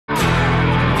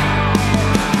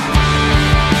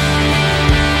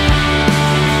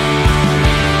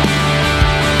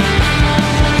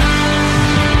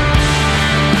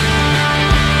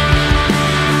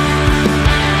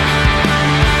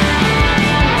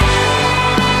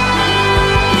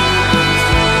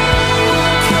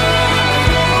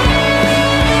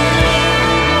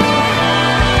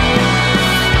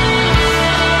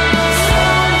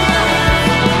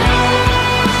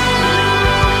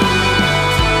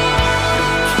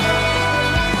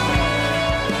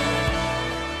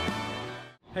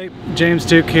Hey, James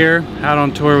Duke here, out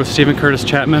on tour with Steven Curtis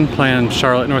Chapman, playing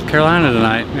Charlotte, North Carolina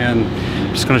tonight, and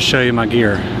I'm just going to show you my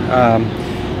gear.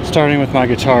 Starting with my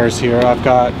guitars here, I've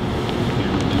got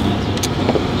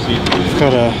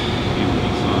a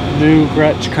new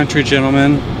Gretsch Country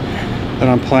Gentleman that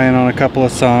I'm playing on a couple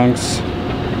of songs.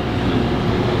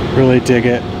 Really dig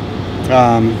it.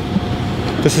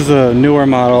 This is a newer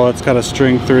model. It's got a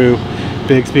string through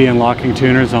Bigsby and locking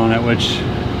tuners on it, which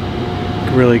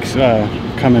really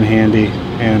come in handy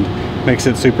and makes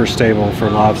it super stable for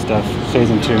live stuff.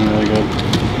 Stays in tune really good.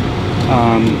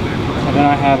 And then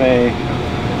I have a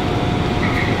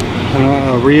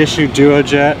reissued Duo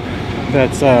Jet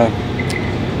that's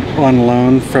on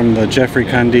loan from the Jeffrey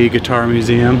Cundy Guitar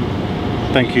Museum.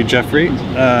 Thank you, Jeffrey.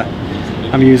 I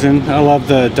love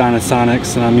the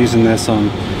Dynasonics, and I'm using this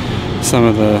on some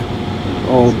of the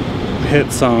old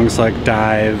hit songs like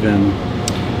Dive and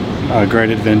Great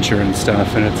Adventure and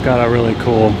stuff, and it's got a really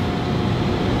cool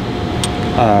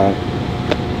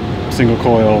single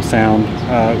coil sound.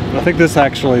 I think this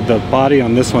actually, the body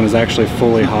on this one is actually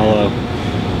fully hollow,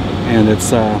 and it's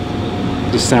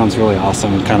just sounds really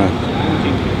awesome and kind of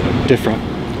different.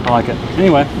 I like it.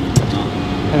 Anyway,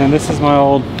 and then this is my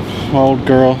old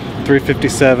girl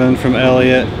 357 from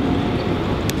Elliott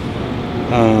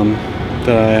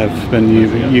that I have been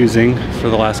using for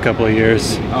the last couple of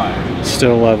years.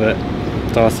 Still love it.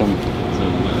 It's awesome.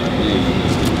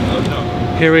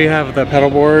 Here we have the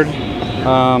pedal board,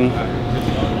 kind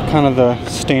of the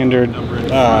standard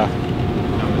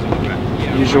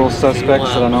usual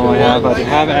suspects that I normally have. I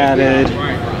have added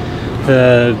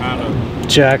the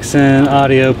Jackson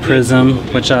Audio Prism,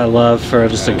 which I love for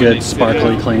just a good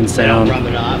sparkly clean sound.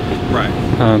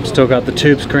 Still got the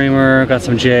Tube Screamer, got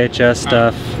some JHS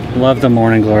stuff. Love the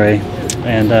Morning Glory,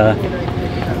 and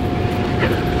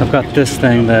I've got this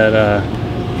thing that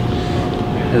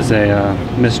is a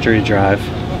mystery drive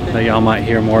that y'all might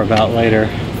hear more about later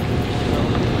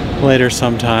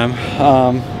sometime.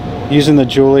 Using the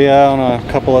Julia on a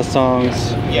couple of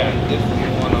songs,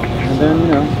 and then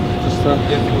just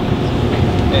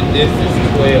and this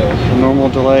is 12. Normal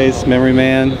delays, Memory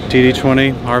Man,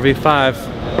 DD20, RV5,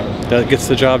 that gets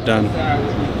the job done.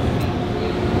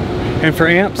 And for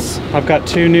amps, I've got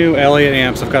two new Elliott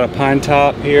amps. I've got a Pine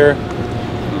Top here,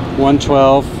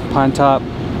 112 Pine Top,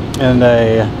 and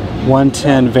a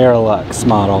 110 Verilux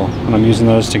model. And I'm using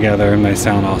those together and they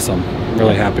sound awesome. I'm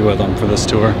really happy with them for this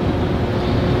tour.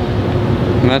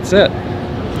 And that's it.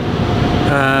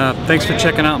 Thanks for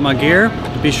checking out my gear.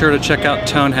 Be sure to check out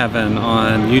Tone Heaven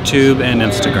on YouTube and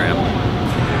Instagram.